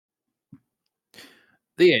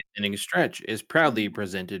The eighth inning stretch is proudly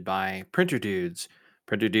presented by Printer Dudes.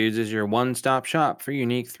 Printer Dudes is your one stop shop for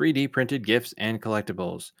unique 3D printed gifts and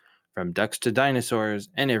collectibles. From ducks to dinosaurs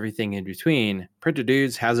and everything in between, Printer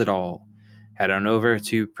Dudes has it all. Head on over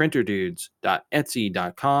to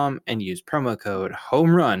printerdudes.etsy.com and use promo code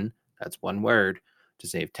HOMERUN, that's one word, to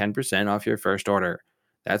save 10% off your first order.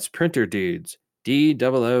 That's Printer Dudes,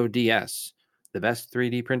 DOODS, the best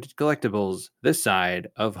 3D printed collectibles this side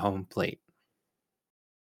of home plate.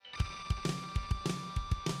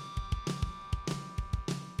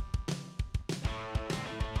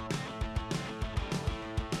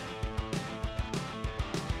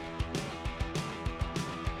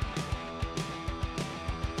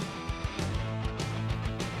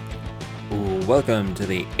 Welcome to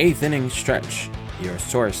the 8th inning stretch, your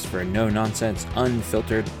source for no-nonsense,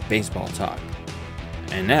 unfiltered baseball talk.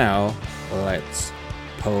 And now, let's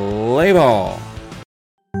play ball.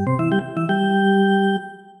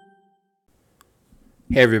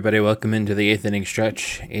 Hey everybody, welcome into the 8th inning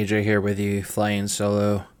stretch. AJ here with you, flying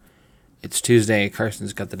solo. It's Tuesday,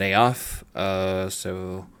 Carson's got the day off,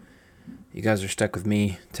 so you guys are stuck with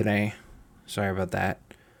me today. Sorry about that.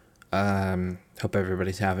 Hope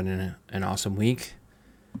everybody's having an awesome week.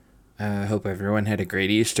 Hope everyone had a great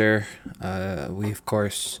Easter. We of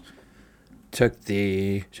course took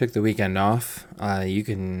the weekend off. You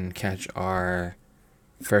can catch our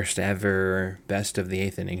first ever best of the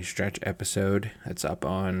 8th inning stretch episode. It's up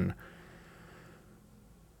on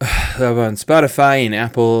Spotify and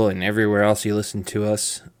Apple and everywhere else you listen to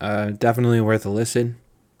us. Definitely worth a listen.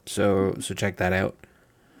 So check that out.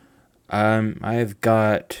 I've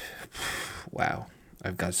got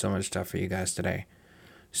so much stuff for you guys today.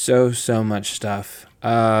 So much stuff.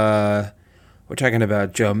 We're talking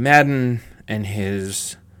about Joe Maddon and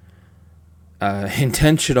his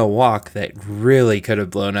intentional walk that really could have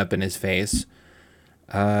blown up in his face.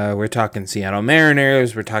 We're talking Seattle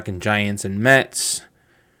Mariners. We're talking Giants and Mets.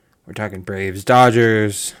 We're talking Braves,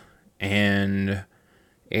 Dodgers, and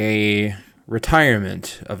a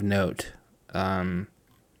retirement of note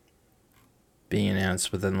being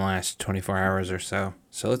announced within the last 24 hours or so.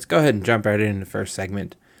 So let's go ahead and jump right into the first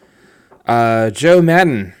segment. Joe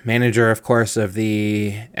Maddon, manager, of course, of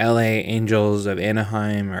the LA Angels of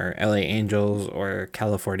Anaheim, or LA Angels, or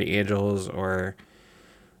California Angels, or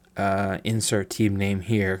insert team name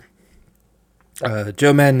here.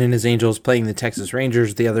 Joe Maddon and his Angels playing the Texas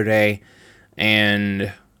Rangers the other day,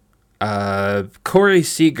 and Corey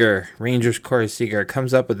Seager, Rangers Corey Seager,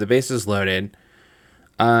 comes up with the bases loaded,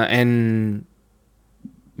 and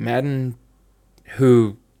Maddon,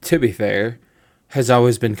 who, to be fair, has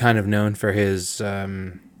always been kind of known for his his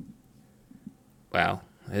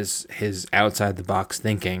outside the box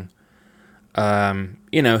thinking.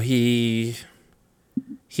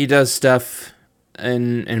 He does stuff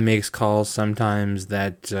and makes calls sometimes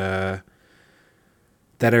that are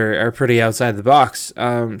pretty outside the box.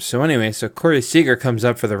 So Corey Seager comes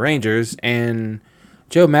up for the Rangers, and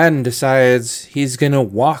Joe Maddon decides he's gonna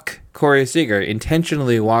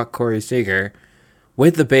intentionally walk Corey Seager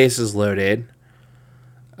with the bases loaded.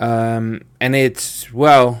 And it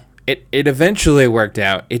eventually worked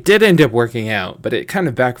out. It did end up working out, but it kind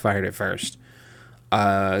of backfired at first.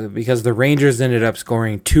 Because the Rangers ended up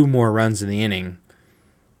scoring 2 more runs in the inning.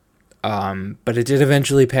 But it did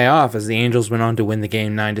eventually pay off as the Angels went on to win the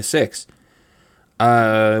game 9-6.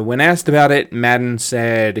 When asked about it, Maddon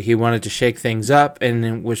said he wanted to shake things up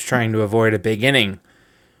and was trying to avoid a big inning.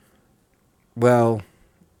 Well,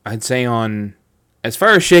 I'd say as far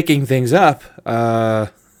as shaking things up,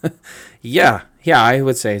 yeah, I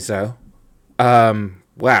would say so.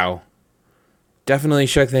 Wow. Definitely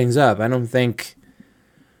shook things up. I don't think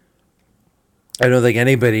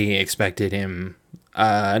anybody expected him.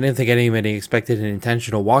 I didn't think anybody expected an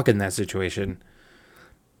intentional walk in that situation.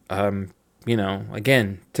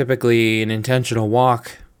 Again, typically an intentional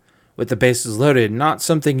walk with the bases loaded, not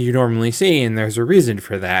something you normally see, and there's a reason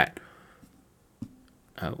for that.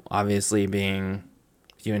 Obviously, being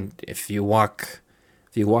if you walk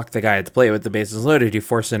the guy at the plate with the bases loaded, you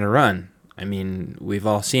force in a run. I mean, we've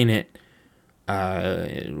all seen it.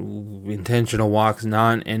 Intentional walks,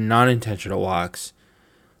 non-intentional walks.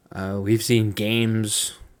 We've seen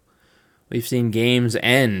games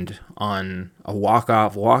end on a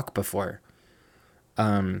walk-off walk before.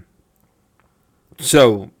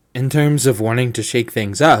 So in terms of wanting to shake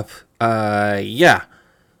things up, yeah.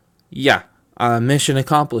 Mission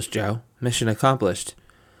accomplished, Joe. Mission accomplished.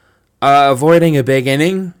 Avoiding a big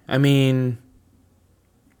inning. The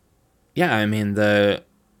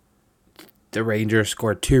Rangers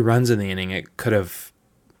scored 2 runs in the inning. It could have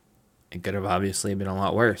obviously been a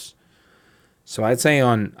lot worse. So I'd say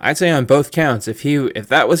on both counts, if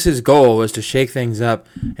that was his goal, was to shake things up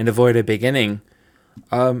and avoid a big inning,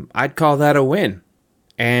 I'd call that a win,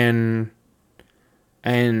 and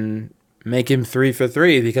make him 3 for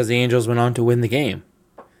 3 because the Angels went on to win the game.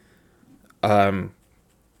 Um,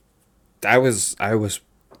 I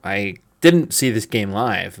didn't see this game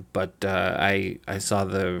live, but I saw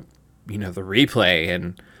the replay,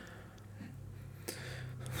 and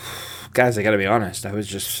guys, I gotta be honest, I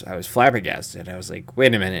was flabbergasted. I was like,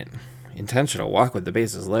 wait a minute, intentional walk with the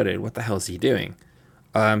bases loaded. What the hell is he doing?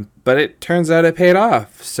 But it turns out it paid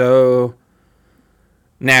off. So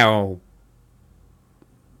now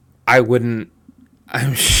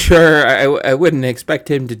I'm sure I wouldn't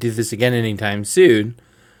expect him to do this again anytime soon.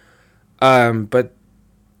 But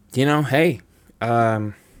hey,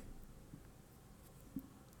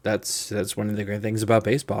 that's one of the great things about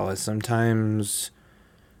baseball is sometimes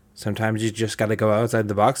you just got to go outside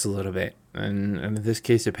the box a little bit, and in this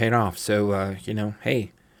case it paid off. So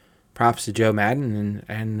hey, props to Joe Maddon,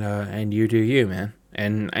 and you do you, man,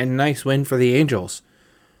 and nice win for the Angels.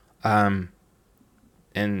 And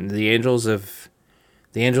the Angels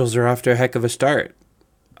are off to a heck of a start.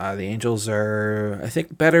 The Angels are, I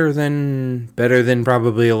think, better than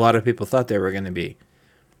probably a lot of people thought they were going to be,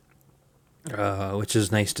 which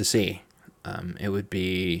is nice to see. It would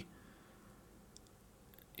be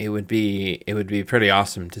pretty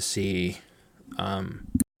awesome to see.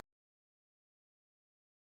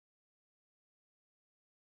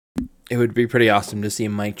 It would be pretty awesome to see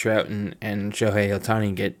Mike Trout and Shohei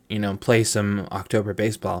Ohtani play some October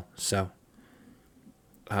baseball. So,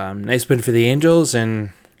 nice win for the Angels, and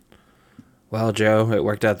well, Joe, it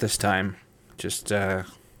worked out this time. Just not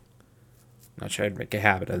sure I'd make a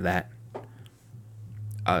habit of that.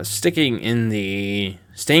 Staying in the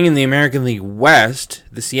American League West,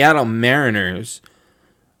 the Seattle Mariners,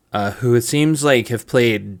 who it seems like have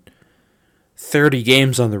played 30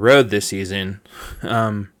 games on the road this season,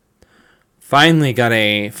 finally got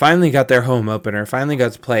their home opener. Finally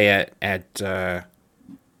got to play at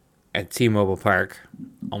T-Mobile Park.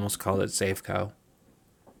 Almost called it Safeco.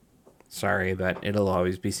 Sorry, but it'll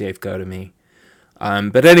always be Safeco to me.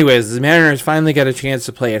 But anyways, the Mariners finally got a chance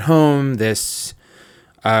to play at home. This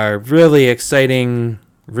really exciting,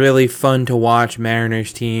 really fun to watch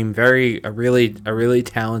Mariners team. A really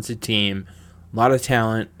talented team. A lot of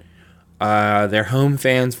talent. Their home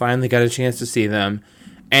fans finally got a chance to see them.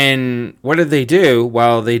 And what did they do?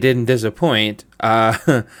 Well, they didn't disappoint.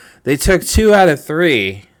 They took 2 out of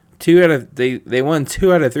 3. They won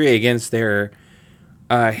 2 out of 3 against their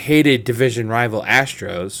hated division rival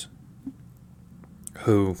Astros,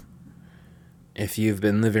 who, if you've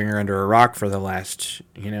been living under a rock for the last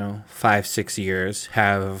 5-6 years,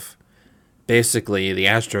 have basically, the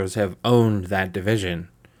Astros have owned that division.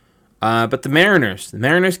 But the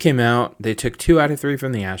Mariners came out. They took 2 out of 3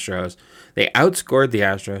 from the Astros. They outscored the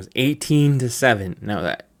Astros 18-7.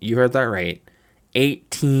 Now you heard that right,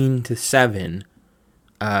 18-7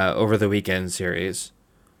 over the weekend series.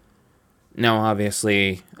 Now,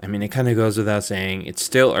 obviously, I mean, it kind of goes without saying, it's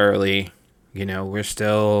still early. We're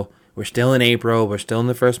still in April. We're still in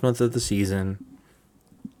the first month of the season,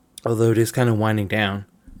 although it is kind of winding down.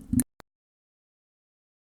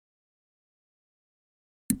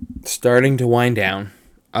 Starting to wind down.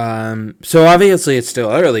 So obviously it's still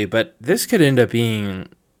early, but this could end up being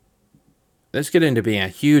a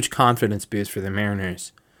huge confidence boost for the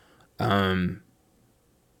Mariners.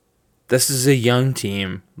 This is a young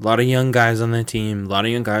team, a lot of young guys on the team, a lot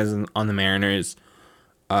of young guys on the Mariners,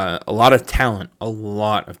 a lot of talent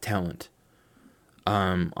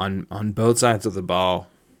on both sides of the ball.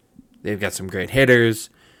 They've got some great hitters.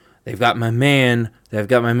 They've got my man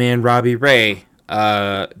Robbie Ray,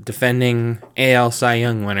 defending AL Cy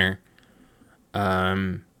Young winner.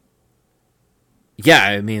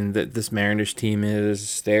 This Mariners team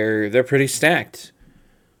they're pretty stacked.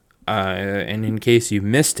 And in case you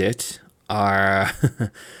missed it, our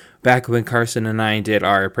back when Carson and I did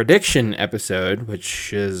our prediction episode,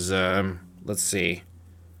 which is let's see,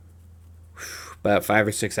 about 5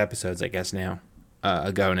 or 6 episodes, I guess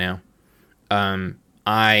ago now.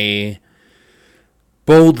 I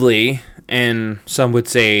boldly, and some would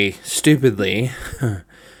say stupidly,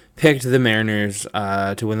 picked the Mariners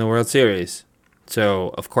to win the World Series.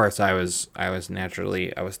 So of course I was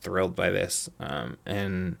thrilled by this.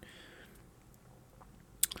 And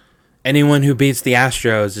anyone who beats the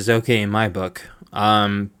Astros is okay in my book.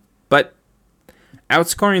 But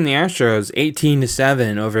outscoring the Astros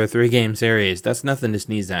 18-7 over a 3-game series, that's nothing to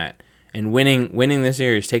sneeze at. And winning the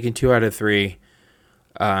series, taking 2 out of 3,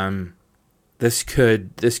 this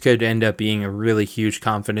could end up being a really huge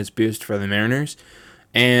confidence boost for the Mariners.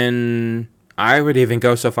 And I would even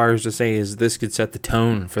go so far as to say is this could set the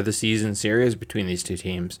tone for the season series between these two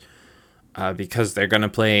teams. Because they're going to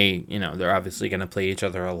play, they're obviously going to play each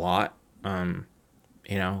other a lot. 19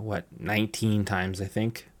 times, I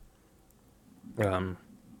think.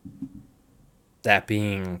 That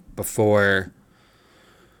being before.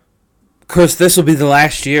 Of course, this will be the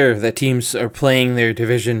last year that teams are playing their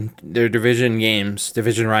division games,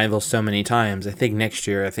 division rivals so many times. I think next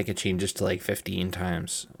year, it changes to like 15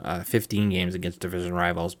 times. 15 games against division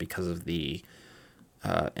rivals because of the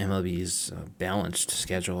MLB's balanced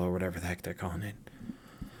schedule or whatever the heck they're calling it.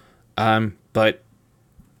 But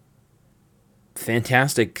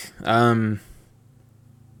fantastic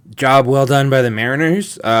job well done by the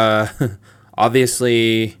Mariners.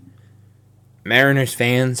 Obviously, Mariners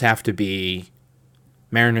fans have to be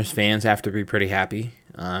pretty happy.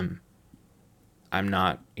 I'm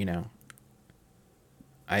not,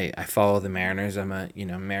 I follow the Mariners. I'm a,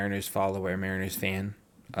 Mariners follower, Mariners fan.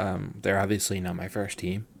 They're obviously not my first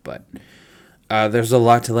team, but there's a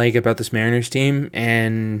lot to like about this Mariners team,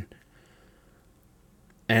 and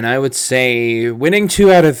I would say winning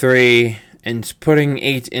 2 out of 3 and putting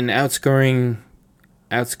 8 in outscoring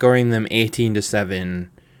them 18-7,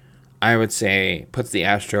 I would say puts the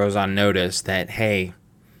Astros on notice that, hey,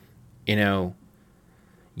 you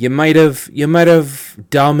might have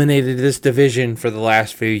dominated this division for the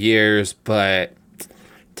last few years, but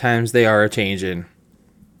times they are changing.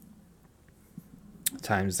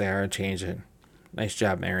 Nice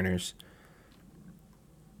job, Mariners.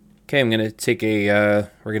 Okay, we're gonna take a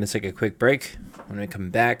quick break. When we come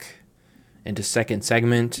back into second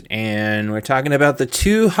segment, and we're talking about the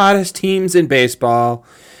 2 hottest teams in baseball,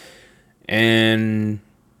 and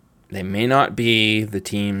they may not be the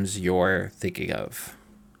teams you're thinking of.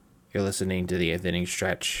 You're listening to the 8th Inning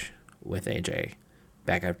Stretch with AJ.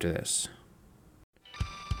 Back after this.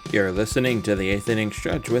 You're listening to the 8th Inning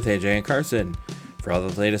Stretch with AJ and Carson. For all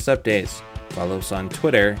the latest updates, follow us on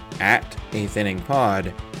Twitter at 8th Inning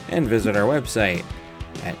Pod, and visit our website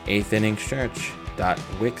at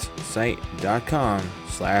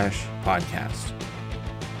 8thinningstretch.wixsite.com/podcast.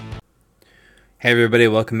 Hey everybody,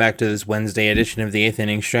 welcome back to this Wednesday edition of the 8th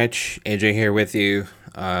Inning Stretch. AJ here with you.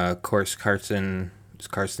 Of course, Carson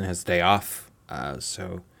has the day off,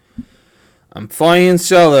 so I'm flying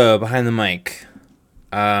solo behind the mic.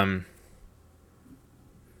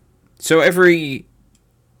 So every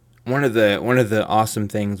one of the awesome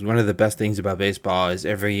things, one of the best things about baseball is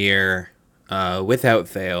every year, without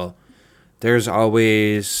fail, there's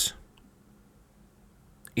always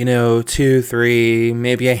 2, 3,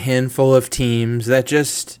 maybe a handful of teams that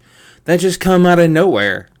just come out of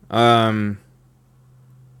nowhere. I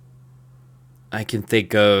can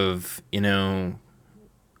think of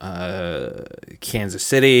Kansas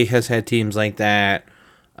City has had teams like that.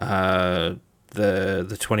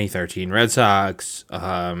 The 2013 Red Sox,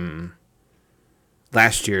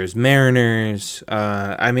 last year's Mariners.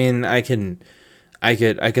 I could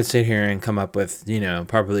sit here and come up with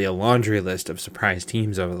probably a laundry list of surprise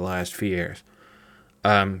teams over the last few years.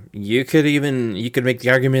 You could make the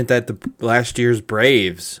argument that the last year's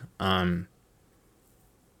Braves. I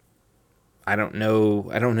don't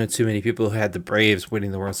know too many people who had the Braves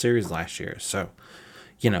winning the World Series last year. So,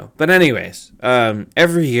 but anyways,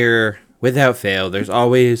 every year, without fail, there's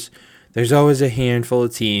always a handful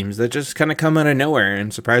of teams that just kind of come out of nowhere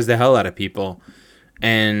and surprise the hell out of people.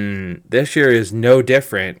 And this year is no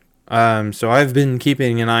different. So I've been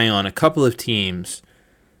keeping an eye on a couple of teams.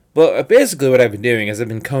 Well, basically what I've been doing is I've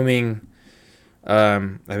been combing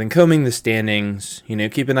the standings,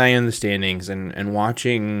 keep an eye on the standings and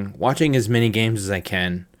watching as many games as I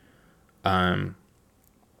can.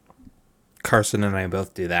 Carson and I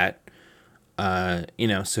both do that. So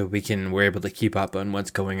we're able to keep up on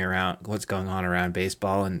what's going on around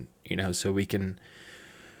baseball, and so we can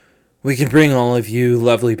bring all of you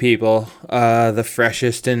lovely people the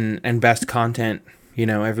freshest and best content,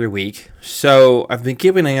 every week. So I've been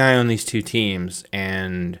keeping an eye on these 2 teams,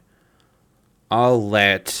 and I'll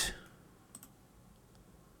let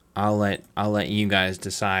you guys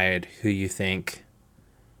decide who you think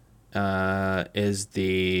is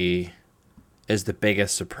the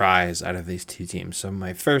biggest surprise out of these 2 teams. So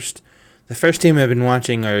the first team I've been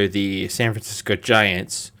watching are the San Francisco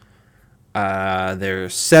Giants. They're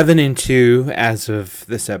 7-2 as of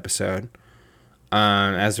this episode.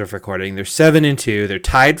 As of recording, they're 7-2. They're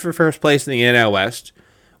tied for first place in the NL West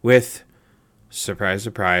with, surprise,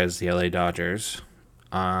 surprise, the LA Dodgers.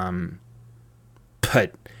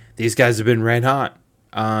 But these guys have been red hot.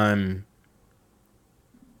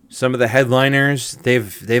 some of the headliners,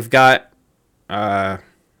 they've got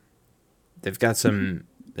some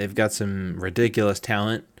ridiculous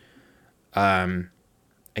talent.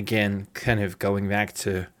 Again, kind of going back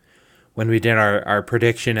to when we did our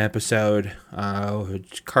prediction episode,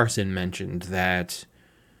 which Carson mentioned that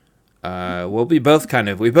we both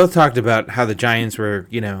talked about how the Giants were,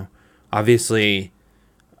 obviously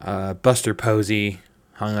Buster Posey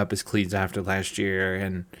hung up his cleats after last year,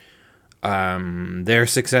 and their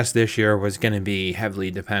success this year was going to be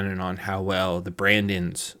heavily dependent on how well the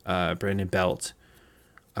Brandon Belt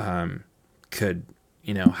could,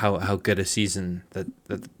 how good a season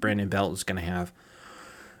that Brandon Belt is going to have.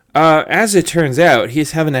 As it turns out,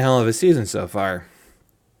 he's having a hell of a season so far.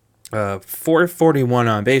 441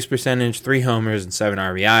 on base percentage, 3 homers and 7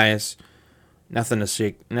 RBIs. Nothing to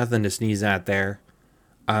sneeze at there.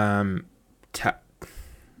 I'm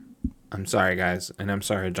sorry, guys, and I'm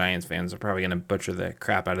sorry, Giants fans. I'm probably gonna butcher the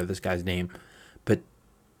crap out of this guy's name, but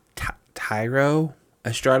Tyro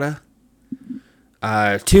Estrada,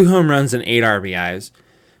 2 home runs and 8 RBIs,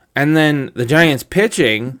 and then the Giants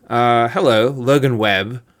pitching. Logan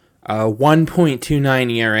Webb,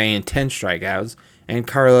 1.29 ERA and 10 strikeouts, and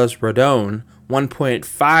Carlos Rodon,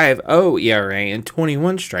 1.50 ERA and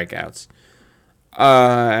 21 strikeouts.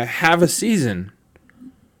 Have a season.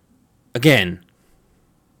 Again,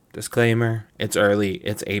 disclaimer, it's early,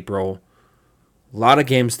 it's April. A lot of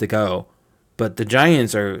games to go, but the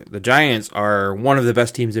Giants are one of the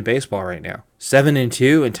best teams in baseball right now.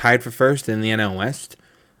 7-2 and tied for first in the NL West.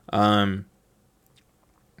 Kind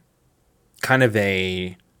of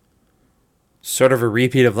a sort of a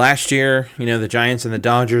repeat of last year. The Giants and the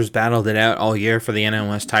Dodgers battled it out all year for the NL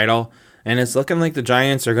West title, and it's looking like the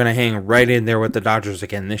Giants are going to hang right in there with the Dodgers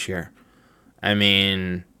again this year. I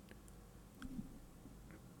mean,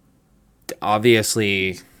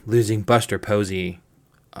 obviously losing Buster Posey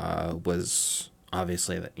was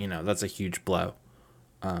obviously that's a huge blow.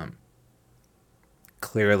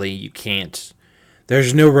 Clearly, you can't.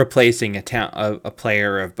 There's no replacing a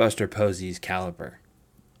player of Buster Posey's caliber.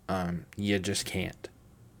 You just can't.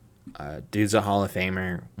 Dude's a Hall of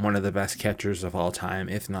Famer, one of the best catchers of all time,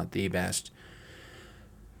 if not the best.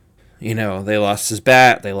 They lost his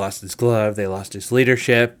bat, they lost his glove, they lost his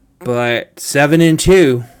leadership, but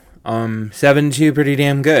 7-2, 7-2, pretty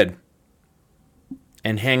damn good,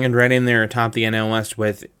 and hanging right in there atop the NL West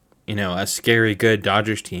with, a scary good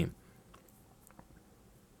Dodgers team.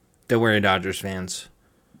 Don't worry, Dodgers fans,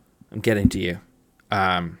 I'm getting to you.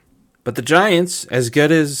 But the Giants, as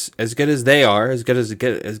good as they are, and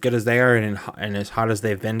as hot as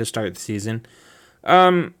they've been to start the season,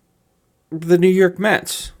 the New York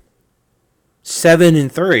Mets,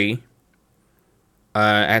 7-3,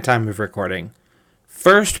 at time of recording,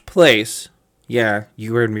 first place. Yeah,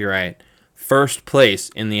 you heard me right. First place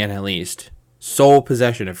in the NL East, sole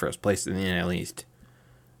possession of first place in the NL East,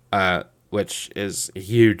 which is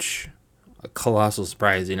a colossal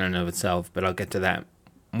surprise in and of itself. But I'll get to that.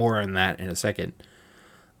 More on that in a second.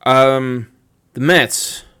 The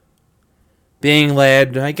Mets being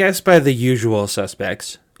led, I guess, by the usual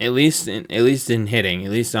suspects, at least in hitting,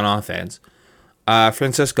 at least on offense.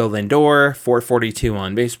 Francisco Lindor, 442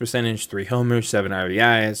 on base percentage, 3 homers, 7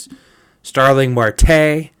 RBIs. Starling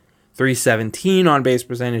Marte, 317 on base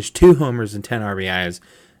percentage, 2 homers and 10 RBIs.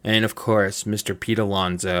 And of course, Mr. Pete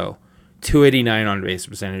Alonso, 289 on base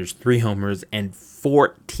percentage, 3 homers and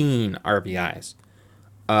 14 RBIs.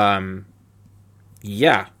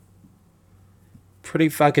 Yeah, pretty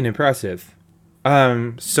fucking impressive.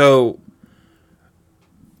 So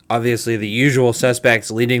obviously the usual suspects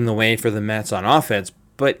leading the way for the Mets on offense,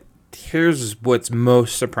 but here's what's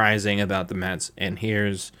most surprising about the Mets, and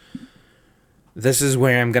this is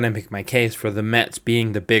where I'm going to make my case for the Mets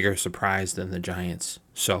being the bigger surprise than the Giants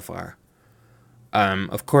so far.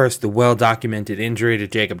 Of course, the well-documented injury to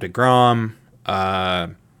Jacob deGrom,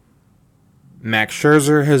 Max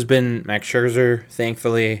Scherzer,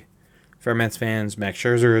 thankfully, for Mets fans, Max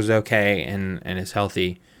Scherzer is okay and is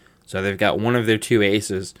healthy. So they've got one of their 2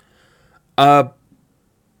 aces. But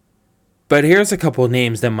here's a couple of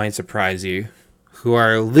names that might surprise you, who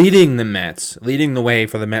are leading the way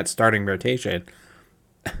for the Mets starting rotation.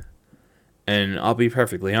 And I'll be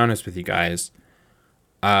perfectly honest with you guys.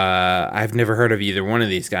 I've never heard of either one of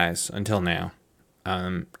these guys until now.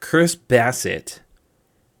 Chris Bassett.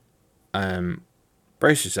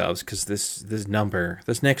 Brace yourselves, because this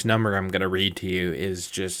next number I'm gonna read to you is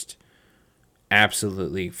just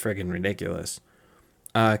absolutely friggin' ridiculous.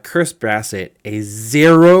 Chris Bassett, a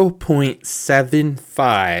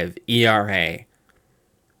 0.75 ERA.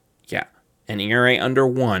 Yeah, an ERA under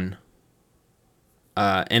 1.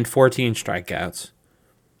 And 14 strikeouts.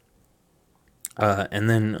 And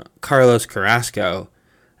then Carlos Carrasco,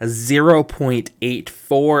 a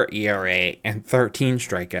 0.84 ERA and 13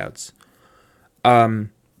 strikeouts.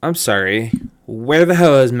 I'm sorry. Where the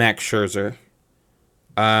hell is Max Scherzer?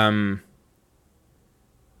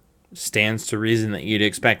 Stands to reason that you'd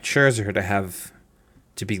expect Scherzer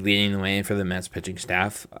to be leading the way for the Mets pitching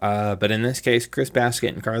staff. But in this case, Chris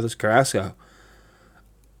Baskett and Carlos Carrasco.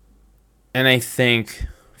 And I think,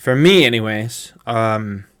 for me anyways,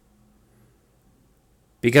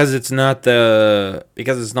 because it's not the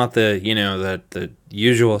the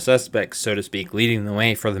usual suspects, so to speak, leading the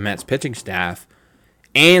way for the Mets pitching staff,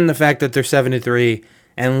 and the fact that they're 7-3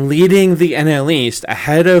 and leading the NL East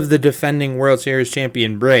ahead of the defending World Series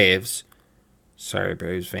champion Braves. Sorry,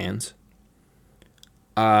 Braves fans.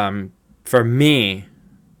 For me,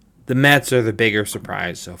 the Mets are the bigger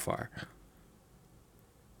surprise so far.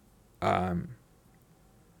 I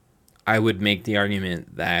would make the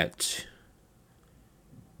argument that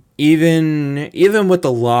even with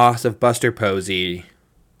the loss of Buster Posey,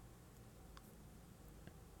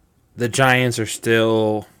 the Giants are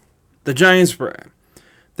still... The Giants were...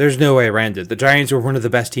 There's no way around it. The Giants were one of the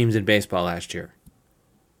best teams in baseball last year.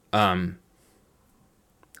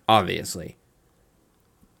 Obviously.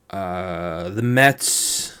 The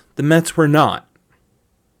Mets were not.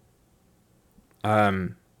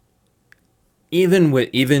 Even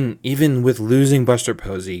with losing Buster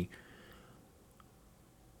Posey,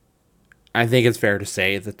 I think it's fair to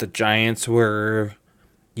say that the Giants were...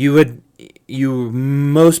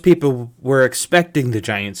 Most people were expecting the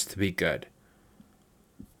Giants to be good.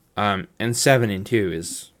 And 7-2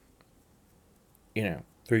 is,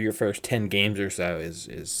 through your first 10 games or so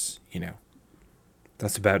is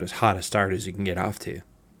that's about as hot a start as you can get off to.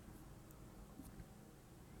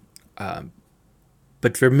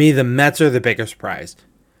 But for me, the Mets are the bigger surprise.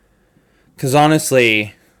 Because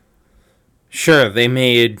honestly, sure, they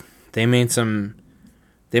made some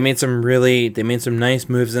nice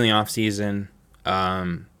moves in the offseason.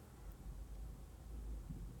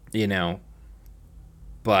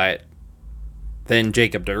 But then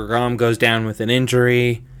Jacob deGrom goes down with an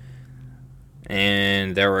injury,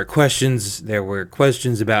 and there were questions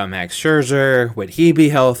about Max Scherzer. Would he be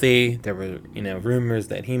healthy? There were, rumors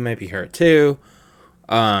that he might be hurt too.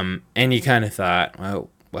 And you kind of thought, oh,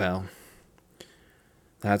 well,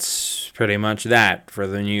 that's pretty much that for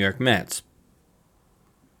the New York Mets.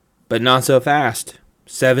 But not so fast.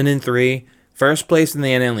 7-3, first place in the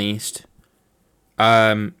NL East.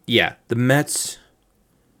 The Mets,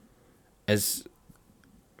 as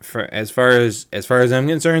far as I'm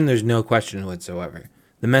concerned, there's no question whatsoever.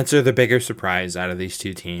 The Mets are the bigger surprise out of these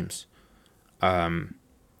two teams. But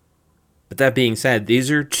that being said,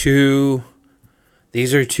 these are two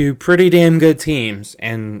pretty damn good teams,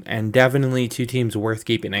 and definitely two teams worth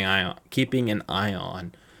keeping an eye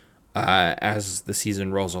on as the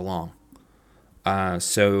season rolls along.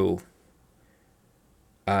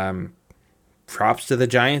 Props to the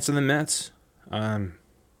Giants and the Mets.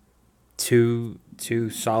 Two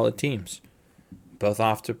solid teams, both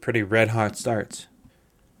off to pretty red hot starts.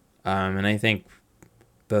 And I think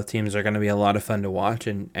both teams are going to be a lot of fun to watch,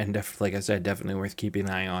 and like I said, definitely worth keeping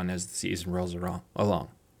an eye on as the season rolls along.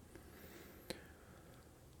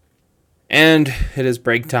 And it is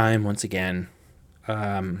break time once again.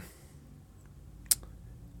 One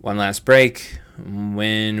last break.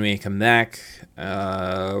 When we come back,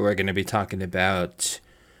 we're going to be talking about...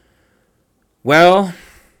 We're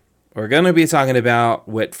going to be talking about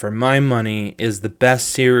what, for my money, is the best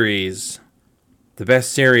series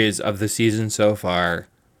of the season so far.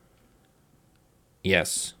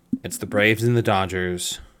 Yes, it's the Braves and the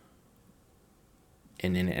Dodgers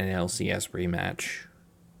in an NLCS rematch.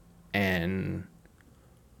 And,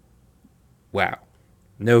 wow,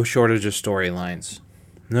 no shortage of storylines.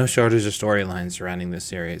 No shortage of storylines surrounding this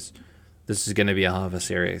series. This is going to be a hell of a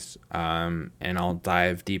series, and I'll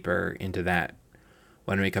dive deeper into that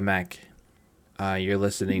when we come back. You're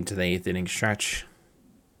listening to the 8th Inning Stretch.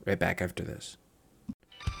 Right back after this.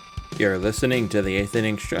 You're listening to the 8th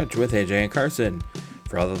Inning Stretch with AJ and Carson.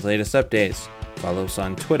 For all the latest updates, follow us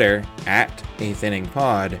on Twitter at 8th Inning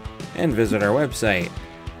Pod, and visit our website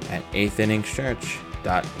at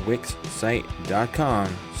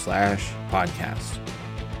 8thinningstretch.wixsite.com/podcast.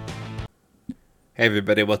 Hey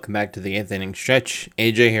everybody, welcome back to the 8th Inning Stretch.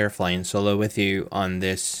 AJ here, flying solo with you on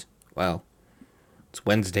this, it's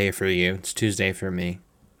Wednesday for you, it's Tuesday for me.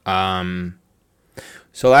 So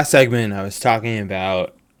last segment I was talking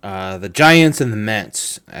about the Giants and the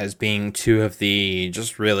Mets as being two of the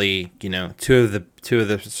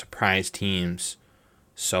surprise teams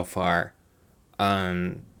so far.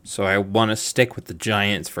 So I want to stick with the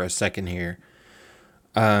Giants for a second here,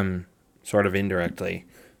 sort of indirectly,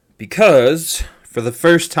 because for the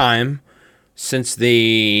first time since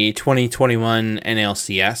the 2021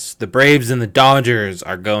 NLCS, the Braves and the Dodgers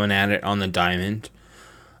are going at it on the diamond.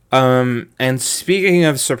 And speaking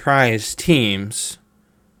of surprise teams,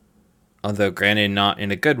 although granted not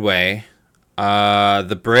in a good way,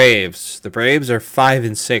 the Braves are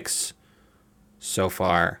 5-6 so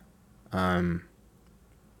far. Kind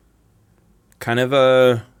of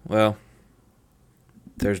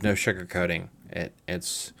there's no sugarcoating it.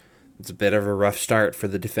 It's a bit of a rough start for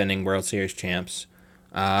the defending World Series champs.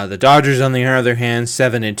 The Dodgers, on the other hand,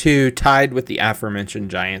 7-2, tied with the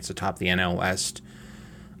aforementioned Giants atop the NL West.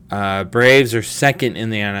 Braves are second in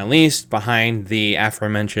the NL East, behind the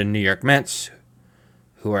aforementioned New York Mets,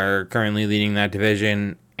 who are currently leading that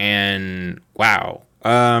division. And wow,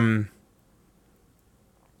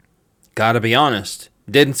 gotta be honest,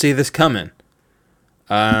 didn't see this coming.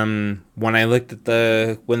 When I looked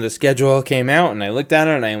at when the schedule came out and I looked at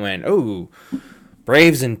it and I went, oh,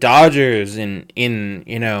 Braves and Dodgers in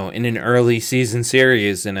an early season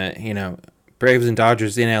series, Braves and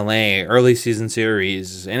Dodgers in LA, early season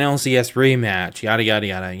series, NLCS rematch, yada yada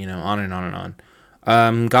yada, on and on and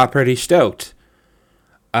on. Got pretty stoked.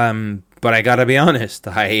 But I gotta be honest,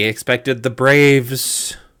 I expected the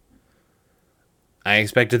Braves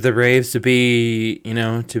to be, in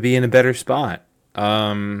a better spot.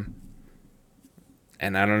 And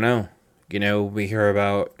I don't know. We hear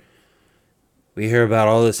about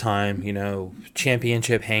all the time,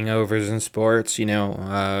 championship hangovers in sports,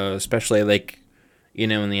 especially in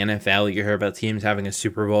the NFL, you hear about teams having a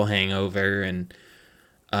Super Bowl hangover, and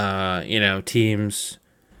teams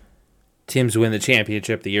win the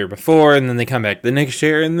championship the year before, and then they come back the next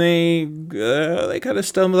year and they kind of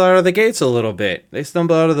stumble out of the gates a little bit. They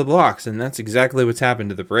stumble out of the blocks, and that's exactly what's happened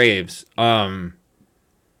to the Braves.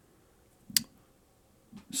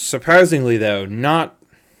 Surprisingly, though, the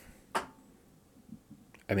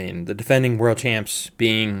defending world champs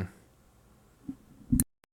being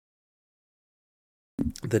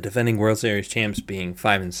the defending World Series champs being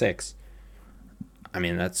 5-6.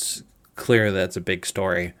 That's clear. That's a big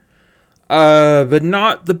story. But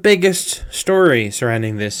not the biggest story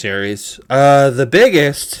surrounding this series. The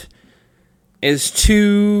biggest is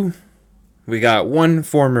we got one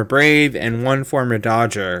former Brave and one former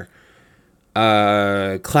Dodger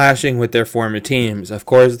clashing with their former teams. Of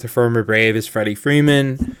course, the former Brave is Freddie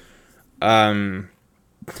Freeman.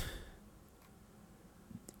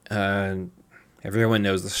 Everyone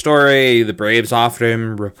knows the story. The Braves offered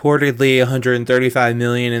him reportedly $135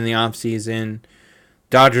 million in the offseason.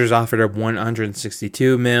 Dodgers offered him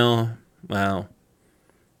 $162 million. Well,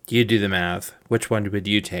 you do the math. Which one would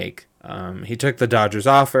you take? He took the Dodgers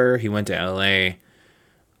offer. He went to LA.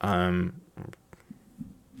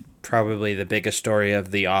 Probably the biggest story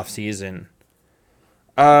of the offseason.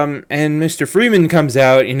 And Mr. Freeman comes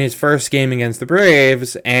out in his first game against the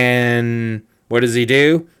Braves, and what does he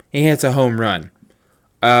do? He hits a home run.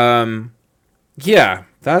 Yeah,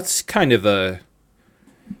 that's kind of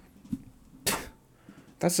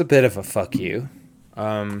that's a bit of a fuck you.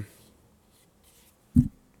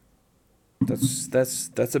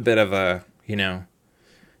 That's a bit of a,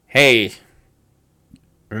 hey,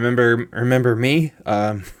 remember me?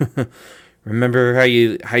 Remember how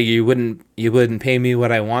you wouldn't pay me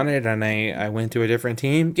what I wanted and I went to a different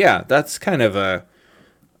team? Yeah, that's kind of a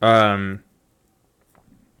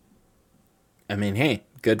hey,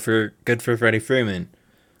 good for Freddie Freeman.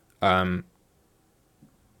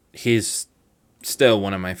 He's still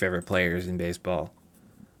one of my favorite players in baseball.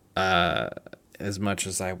 As much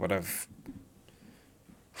as I would have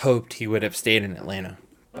hoped he would have stayed in Atlanta,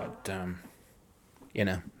 but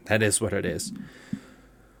that is what it is.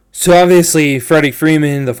 So obviously, Freddie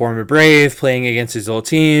Freeman, the former Brave, playing against his old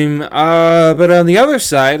team. But on the other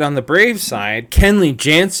side, on the Brave side, Kenley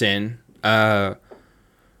Jansen,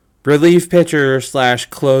 relief pitcher /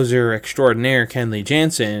 closer extraordinaire Kenley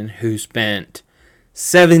Jansen, who spent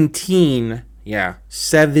 17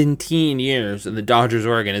 years in the Dodgers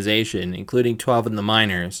organization, including 12 in the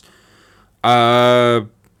minors. Wanted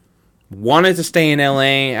to stay in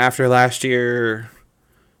LA after last year.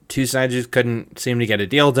 Two sides just couldn't seem to get a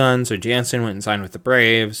deal done, so Jansen went and signed with the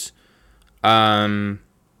Braves. Even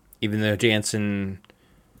though Jansen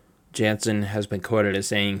has been quoted as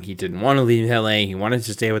saying he didn't want to leave LA, he wanted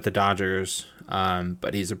to stay with the Dodgers.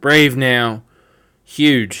 But he's a Brave now.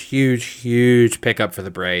 Huge pickup for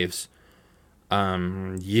the Braves.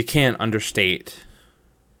 You can't understate.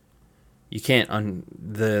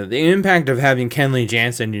 The impact of having Kenley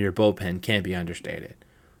Jansen in your bullpen can't be understated.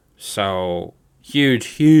 So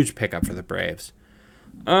huge pickup for the Braves.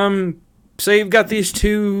 So you've got these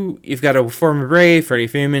two. You've got a former Brave, Freddie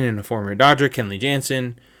Freeman, and a former Dodger, Kenley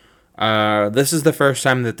Jansen. This is the first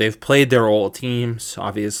time that they've played their old teams,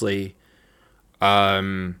 obviously.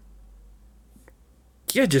 You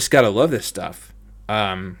just gotta love this stuff.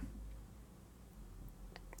 Carson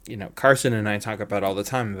and I talk about all the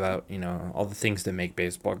time about, all the things that make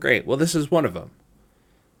baseball great. Well, this is one of them.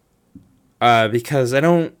 Because I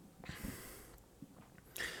don't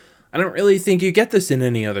really think you get this in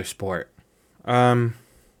any other sport. Well,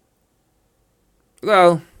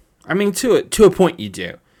 I mean, to a point you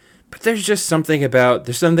do. But there's something about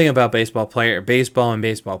baseball and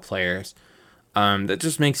baseball players that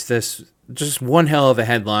just makes this just one hell of a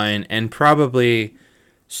headline, and probably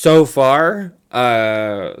so far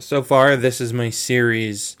this is my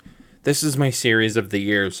series of the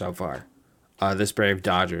year so far. This Brave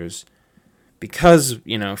Dodgers, because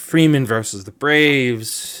Freeman versus the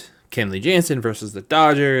Braves, Kenley Jansen versus the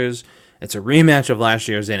Dodgers. It's a rematch of last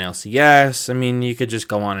year's NLCS. I mean, you could just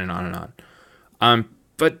go on and on and on.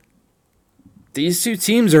 But these two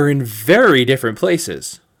teams are in very different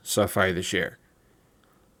places so far this year.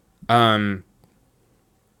 The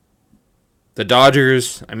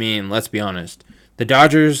Dodgers, I mean, let's be honest. The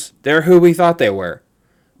Dodgers, they're who we thought they were.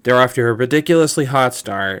 They're off to a ridiculously hot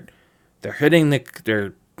start. They're hitting the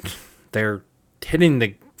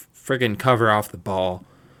friggin' cover off the ball.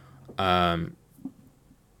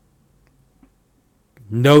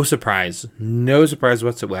 No surprise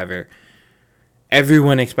whatsoever.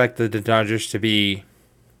 Everyone expected the Dodgers to be,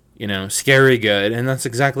 scary good, and that's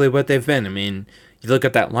exactly what they've been. I mean, you look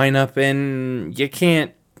at that lineup, and you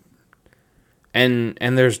can't, and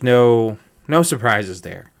there's no surprises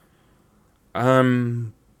there.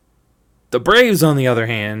 The Braves, on the other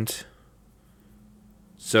hand.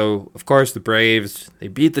 So, of course, the Braves, they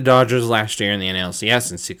beat the Dodgers last year in the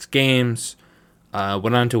NLCS in 6 games.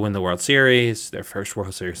 Went on to win the World Series, their first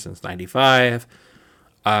World Series since '95.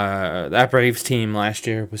 That Braves team last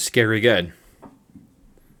year was scary good.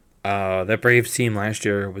 That Braves team last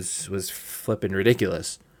year was flipping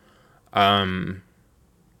ridiculous. They're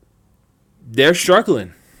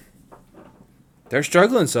struggling. They're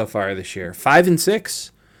struggling so far this year.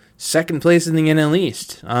 5-6, second place in the NL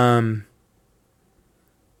East.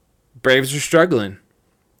 Braves are struggling.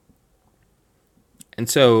 And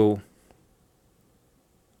so,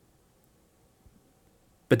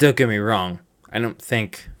 but don't get me wrong, I don't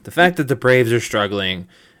think the fact that the Braves are struggling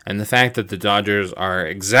and the fact that the Dodgers are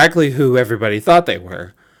exactly who everybody thought they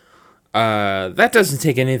were, that doesn't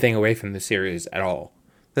take anything away from the series at all.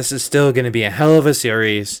 This is still going to be a hell of a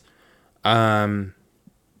series.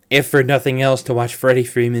 If for nothing else, to watch Freddie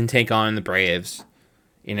Freeman take on the Braves.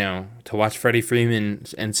 To watch Freddie Freeman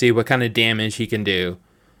and see what kind of damage he can do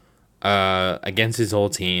against his whole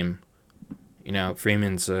team.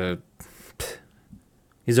 Freeman's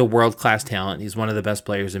he's a world-class talent. He's one of the best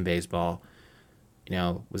players in baseball.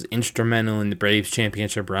 Was instrumental in the Braves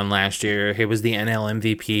championship run last year. He was the NL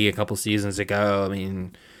MVP a couple seasons ago. I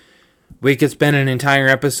mean, we could spend an entire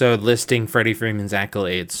episode listing Freddie Freeman's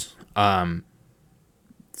accolades. But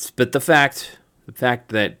the fact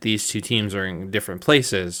that these two teams are in different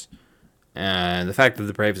places, the fact that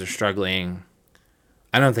the Braves are struggling,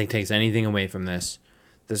 I don't think takes anything away from this.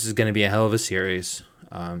 This is going to be a hell of a series.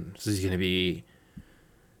 This is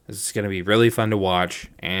going to be really fun to watch.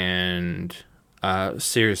 And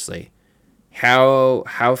seriously, how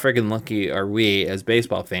friggin' lucky are we as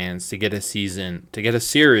baseball fans to get a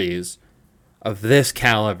series of this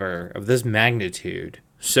caliber, of this magnitude,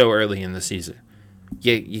 so early in the season?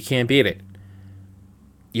 You can't beat it.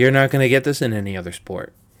 You're not going to get this in any other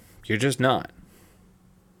sport. You're just not.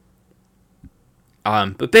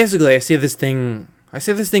 But basically, I see this thing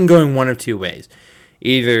going one of two ways.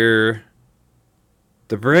 Either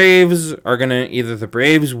the Braves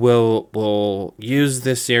will use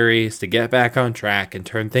this series to get back on track and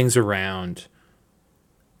turn things around.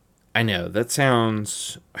 I know that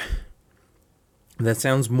sounds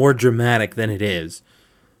more dramatic than it is,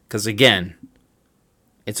 because again,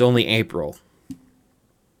 it's only April.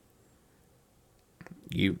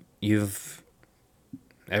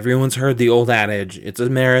 Everyone's heard the old adage, it's a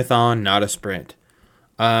marathon, not a sprint.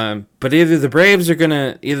 But either the Braves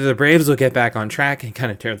will get back on track and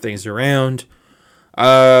kind of turn things around,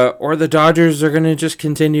 or the Dodgers are gonna just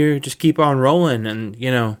keep on rolling,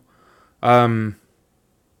 and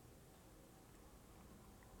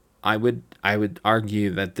I would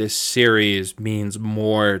argue that this series means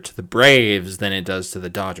more to the Braves than it does to the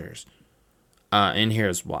Dodgers. And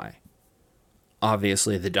here's why.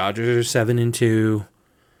 Obviously, the Dodgers are 7-2,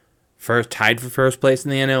 tied for first place in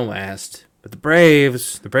the NL West. But the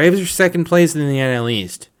Braves are second place in the NL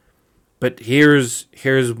East. But here's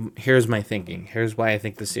my thinking. Here's why I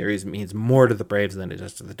think the series means more to the Braves than it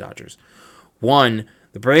does to the Dodgers. One,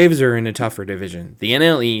 the Braves are in a tougher division. The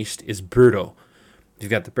NL East is brutal.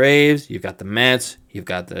 You've got the Braves, you've got the Mets, you've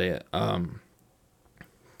got the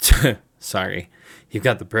sorry, you've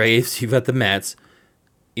got the Braves, you've got the Mets,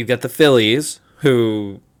 you've got the Phillies,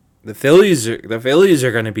 who the Phillies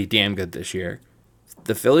are going to be damn good this year.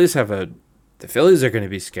 The Phillies are going to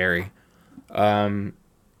be scary. And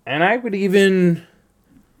I would even,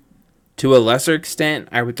 to a lesser extent,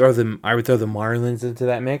 I would throw the Marlins into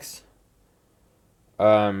that mix.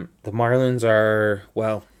 The Marlins are,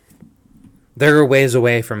 well, they're a ways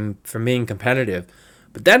away from being competitive,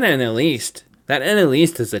 but that NL East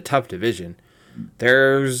is a tough division.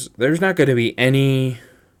 There's not going to be any.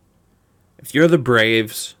 If you're the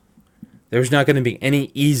Braves, there's not going to be any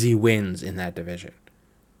easy wins in that division.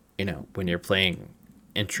 When you're playing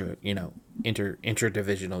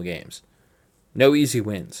interdivisional games. No easy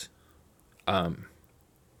wins. The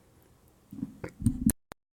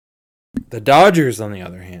Dodgers, on the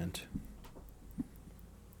other hand,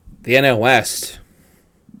 the NL West.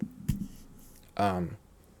 You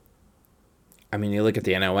look at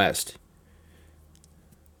the NL West.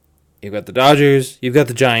 You've got the Dodgers. You've got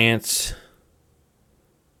the Giants.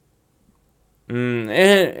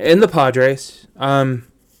 And the Padres. The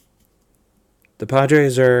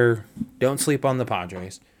Padres are. Don't sleep on the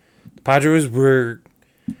Padres. The Padres were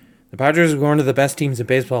one of the best teams in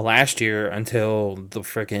baseball last year until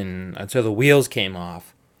the wheels came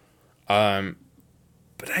off. But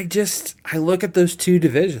I look at those two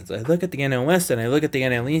divisions. I look at the NL West and I look at the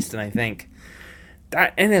NL East and I think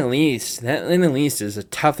that NL East is a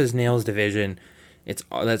tough as nails division.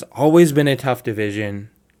 That's always been a tough division.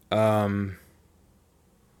 So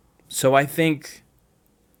I think,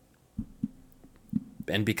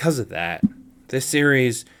 and because of that, this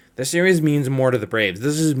series means more to the Braves.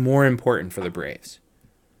 This is more important for the Braves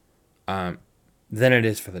than it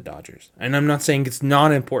is for the Dodgers. And I'm not saying it's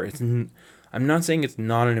not important. I'm not saying it's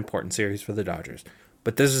not an important series for the Dodgers,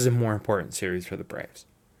 but this is a more important series for the Braves.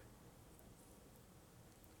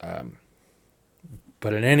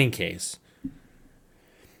 But in any case,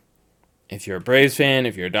 if you're a Braves fan,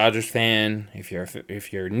 if you're a Dodgers fan, if you're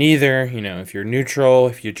neither, if you're neutral,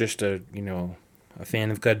 if you're just a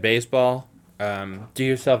fan of good baseball, do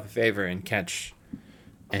yourself a favor and catch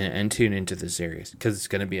and tune into the series, because it's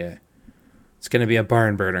gonna be a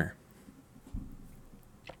barn burner.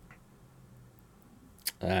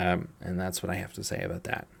 And that's what I have to say about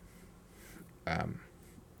that.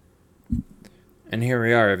 And here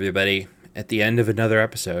we are, everybody, at the end of another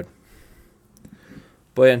episode.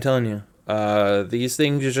 Boy, I'm telling you, these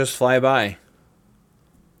things just fly by.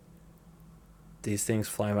 These things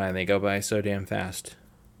fly by. They go by so damn fast.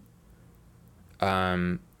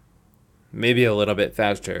 Maybe a little bit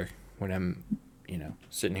faster when I'm,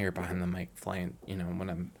 sitting here behind the mic, flying, when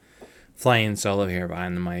I'm flying solo here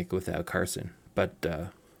behind the mic without Carson.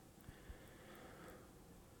 But,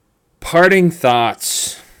 parting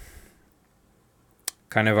thoughts,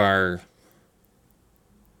 kind of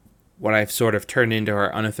what I've sort of turned into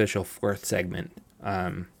our unofficial fourth segment.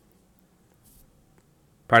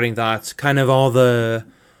 Parting thoughts, kind of all the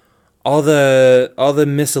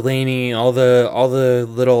miscellany, all the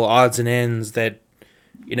little odds and ends that,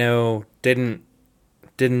 didn't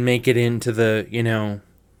make it into the,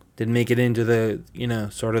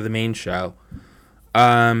 sort of the main show.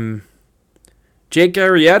 Jake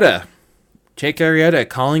Arrieta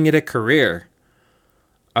calling it a career.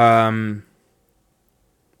 Gotta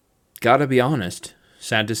be honest,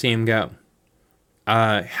 sad to see him go.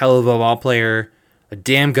 Hell of a ball player, a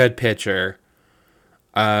damn good pitcher,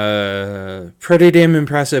 pretty damn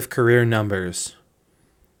impressive career numbers.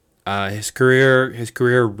 His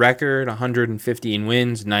career record, 115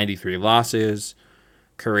 wins, 93 losses,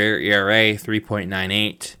 career ERA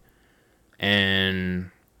 3.98,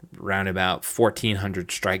 and around about 1,400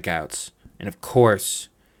 strikeouts. And of course,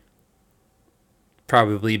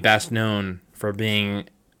 probably best known for being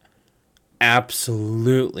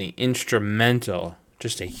absolutely instrumental,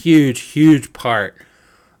 just a huge part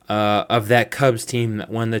of that Cubs team that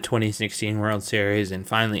won the 2016 World Series and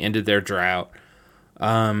finally ended their drought.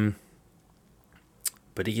 But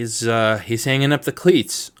he's hanging up the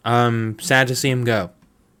cleats. Sad to see him go.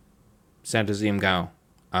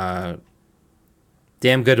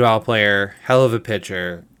 Damn good ball player, hell of a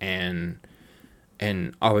pitcher, and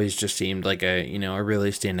always just seemed like a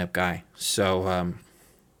really stand-up guy. So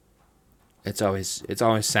it's always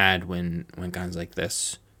sad when guys like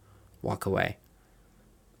this walk away.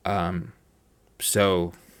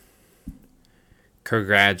 So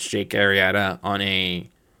congrats, Jake Arrieta, on a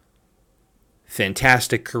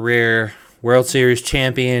fantastic career, World Series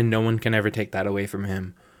champion. No one can ever take that away from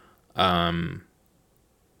him. And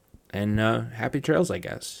happy trails, I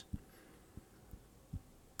guess.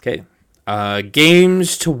 Okay.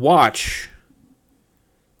 Games to watch.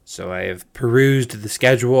 So I have perused the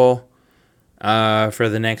schedule for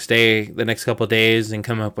the next couple of days, and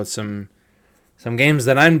come up with some games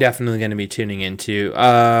that I'm definitely going to be tuning into.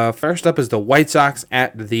 First up is the White Sox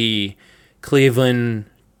at the Cleveland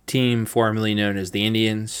team formerly known as the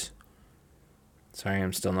Indians. Sorry,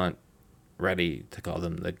 I'm still not ready to call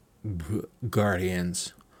them the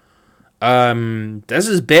Guardians. This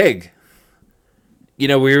is big.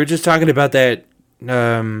 We were just talking about that.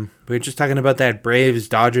 Braves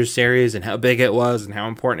Dodgers series and how big it was and how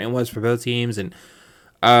important it was for both teams. And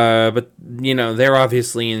but they're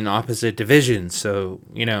obviously in opposite divisions, so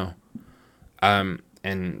and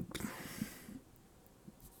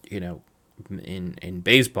in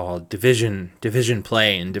baseball, division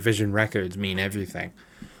play and division records mean everything.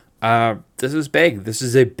 This is big. This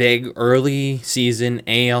is a big early season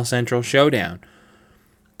AL Central showdown.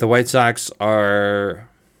 The White Sox are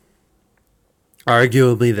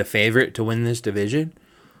arguably the favorite to win this division.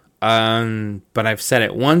 But I've said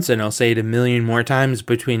it once, and I'll say it a million more times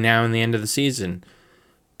between now and the end of the season.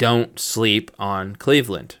 Don't sleep on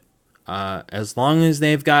Cleveland. As long as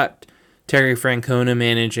they've got Terry Francona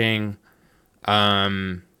managing,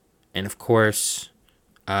 and of course,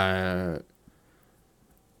 they've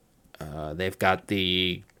got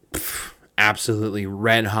the absolutely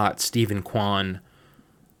red-hot Stephen Kwan,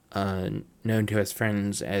 known to his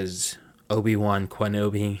friends as Obi-Wan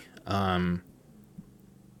Kenobi.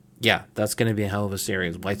 Yeah, that's going to be a hell of a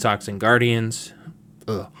series. White Sox and Guardians.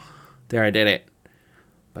 Ugh. There, I did it.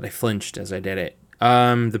 But I flinched as I did it.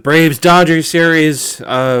 The Braves-Dodgers series.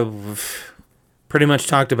 Pretty much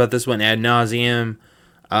talked about this one ad nauseum.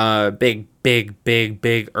 Big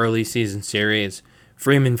early season series.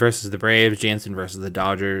 Freeman versus the Braves. Jansen versus the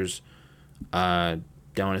Dodgers. Don't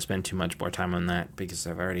want to spend too much more time on that because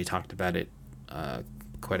I've already talked about it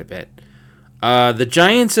quite a bit. The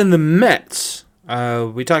Giants and the Mets.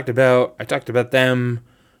 I talked about them,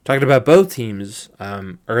 talked about both teams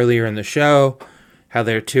earlier in the show, how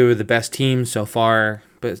they're two of the best teams so far,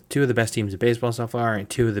 but two of the best teams in baseball so far, and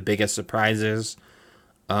two of the biggest surprises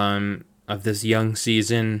of this young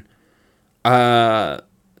season. The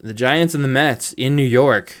Giants and the Mets in New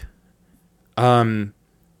York.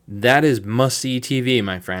 That is must-see TV,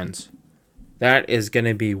 my friends. That is going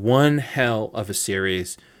to be one hell of a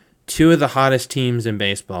series. Two of the hottest teams in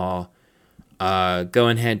baseball.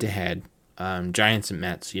 Going head-to-head. Giants and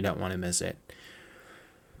Mets. You don't want to miss it.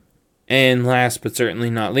 And last but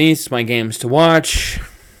certainly not least, my games to watch.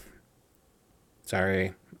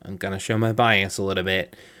 Sorry, I'm going to show my bias a little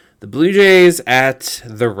bit. The Blue Jays at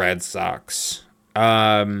the Red Sox.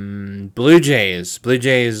 Blue Jays,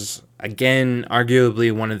 again,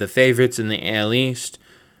 arguably one of the favorites in the AL East.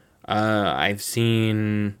 I've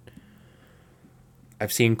seen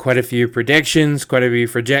quite a few predictions, quite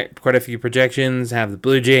a few projections have the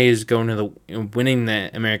Blue Jays winning the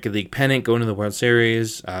American League pennant, going to the World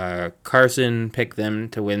Series. Carson picked them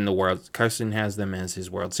to win the World. Carson has them as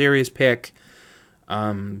his World Series pick.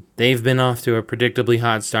 They've been off to a predictably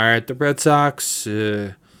hot start. The Red Sox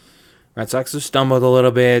have stumbled a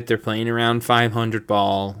little bit. They're playing around 500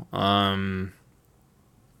 ball.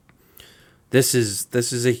 This is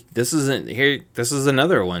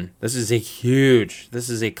another one. This is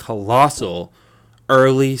a colossal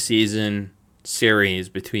early season series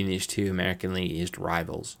between these two American League East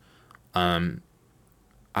rivals.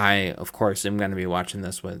 I of course am going to be watching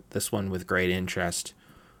this one with great interest.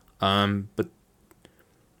 But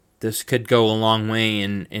this could go a long way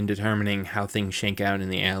in determining how things shake out in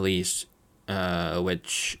the AL East,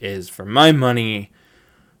 which is, for my money,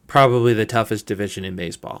 probably the toughest division in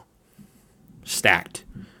baseball. Stacked.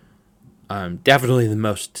 Definitely the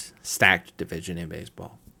most stacked division in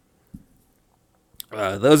baseball.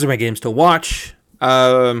 Those are my games to watch.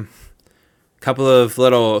 Couple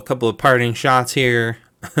of parting shots here.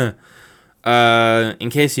 In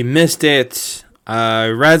case you missed it,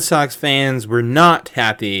 Red Sox fans were not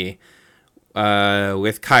happy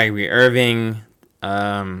with Kyrie Irving.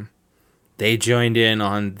 They joined in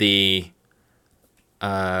on the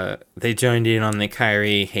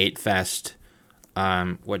Kyrie hate fest,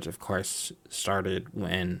 which of course started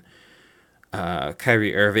when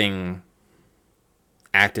Kyrie Irving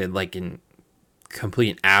acted like a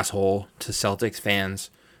complete asshole to Celtics fans.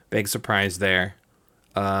 Big surprise there.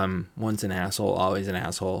 Once an asshole, always an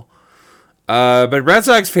asshole. But Red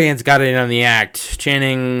Sox fans got in on the act,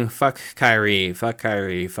 chanting "fuck Kyrie, fuck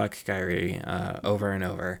Kyrie, fuck Kyrie" over and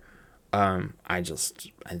over. I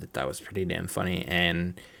thought that was pretty damn funny,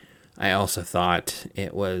 and I also thought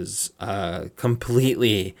it was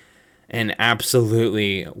completely and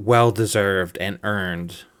absolutely well-deserved and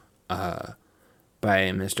earned by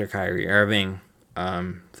Mr. Kyrie Irving.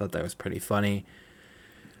 Thought that was pretty funny.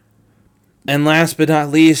 And last but not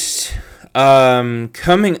least,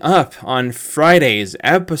 coming up on Friday's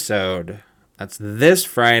episode, that's this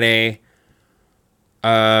Friday.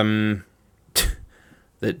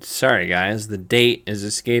 Sorry guys, the date is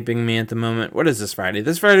escaping me at the moment. What is this Friday?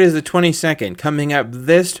 This Friday is the 22nd. Coming up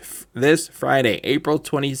this Friday, April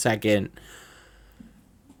 22nd.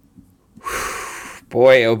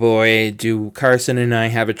 Boy, oh boy, do Carson and I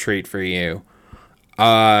have a treat for you.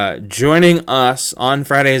 Joining us on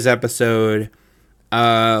Friday's episode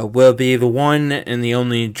will be the one and the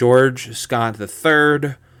only George Scott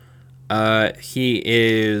III. He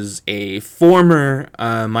is a former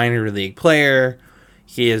minor league player.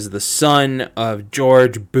 He is the son of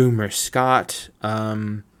George Boomer Scott,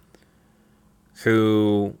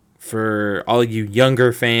 who, for all you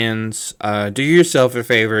younger fans, do yourself a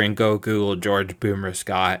favor and go Google George Boomer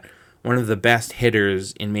Scott, one of the best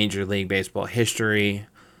hitters in Major League Baseball history.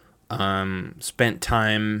 Spent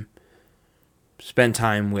time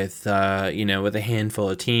with with a handful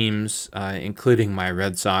of teams, including my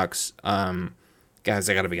Red Sox. Guys,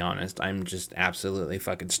 I gotta be honest, I'm just absolutely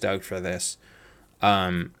fucking stoked for this.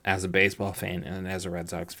 As a baseball fan and as a Red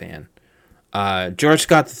Sox fan. George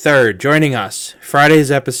Scott III joining us.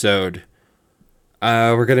 Friday's episode.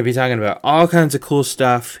 We're going to be talking about all kinds of cool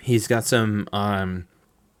stuff. He's got some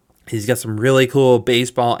really cool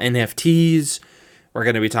baseball NFTs. We're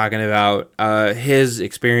going to be talking about his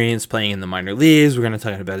experience playing in the minor leagues. We're going to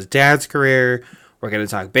talk about his dad's career. We're going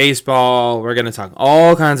to talk baseball. We're going to talk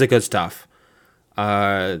all kinds of good stuff.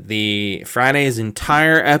 The Friday's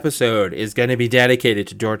entire episode is going to be dedicated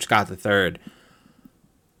to George Scott III.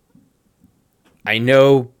 I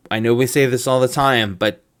know we say this all the time,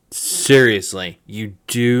 but seriously, you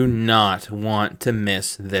do not want to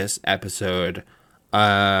miss this episode.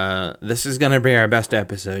 This is going to be our best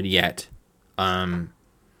episode yet. You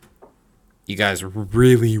guys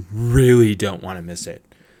really, really don't want to miss it.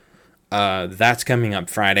 That's coming up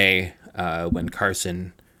Friday, when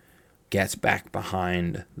Carson gets back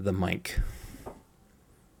behind the mic.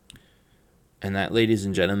 And that, ladies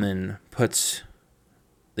and gentlemen, puts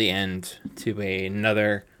the end to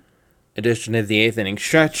another edition of the 8th Inning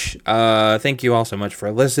Stretch. Thank you all so much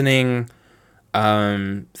for listening.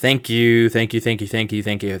 Thank you. 1,000 thank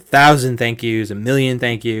yous, 1,000,000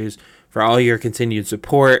 thank yous for all your continued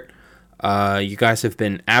support. You guys have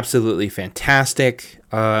been absolutely fantastic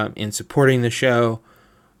in supporting the show.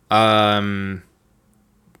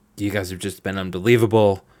 You guys have just been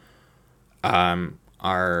unbelievable.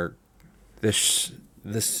 This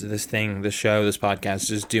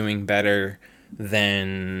podcast is doing better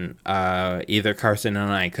than either Carson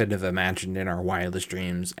and I could have imagined in our wildest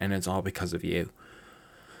dreams, and it's all because of you.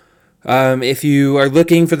 If you are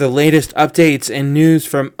looking for the latest updates and news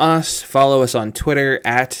from us, follow us on Twitter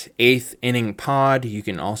at 8th Inning Pod. You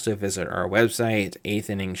can also visit our website,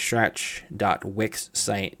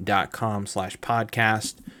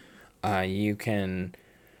 8thInningstretch.wixsite.com/podcast. You can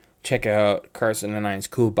check out Carson and I's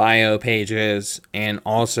cool bio pages and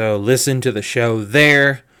also listen to the show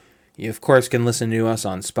there. You, of course, can listen to us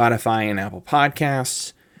on Spotify and Apple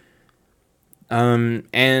Podcasts.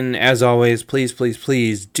 And as always,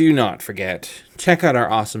 please do not forget, check out our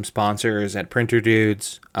awesome sponsors at Printer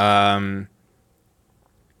Dudes. They've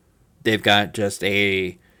got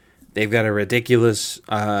a ridiculous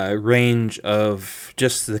range of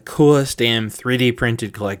just the coolest damn 3D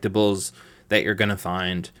printed collectibles that you're gonna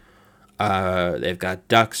find. They've got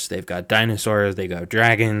ducks, they've got dinosaurs, they've got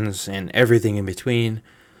dragons, and everything in between.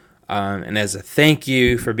 And as a thank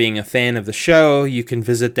you for being a fan of the show, you can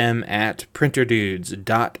visit them at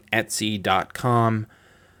printerdudes.etsy.com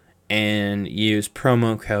and use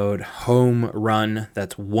promo code HOMERUN.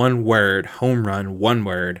 That's one word, HOMERUN, one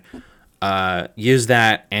word. Use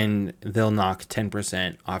that and they'll knock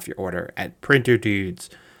 10% off your order at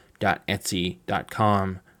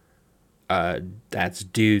printerdudes.etsy.com. That's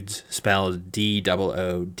dudes spelled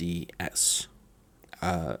DOODS.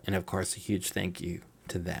 And of course, a huge thank you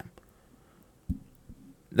to them.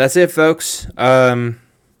 That's it, folks. Hope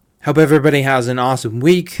everybody has an awesome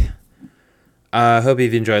week. Hope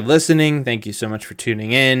you've enjoyed listening. Thank you so much for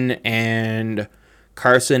tuning in. And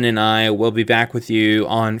Carson and I will be back with you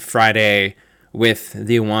on Friday with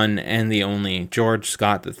the one and the only George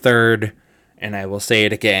Scott III. And I will say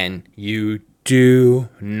it again. You do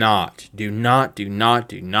not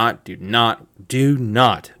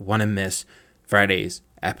want to miss Friday's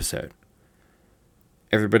episode.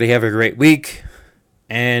 Everybody have a great week,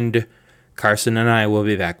 and Carson and I will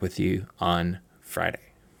be back with you on Friday.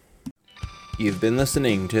 You've been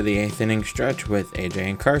listening to the 8th Inning Stretch with AJ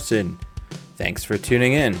and Carson. Thanks for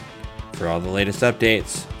tuning in. For all the latest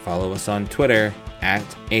updates, follow us on Twitter at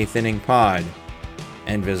 8th Inning Pod,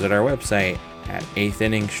 and visit our website at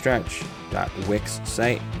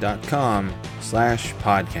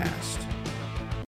 8thInningStretch.wixsite.com/podcast.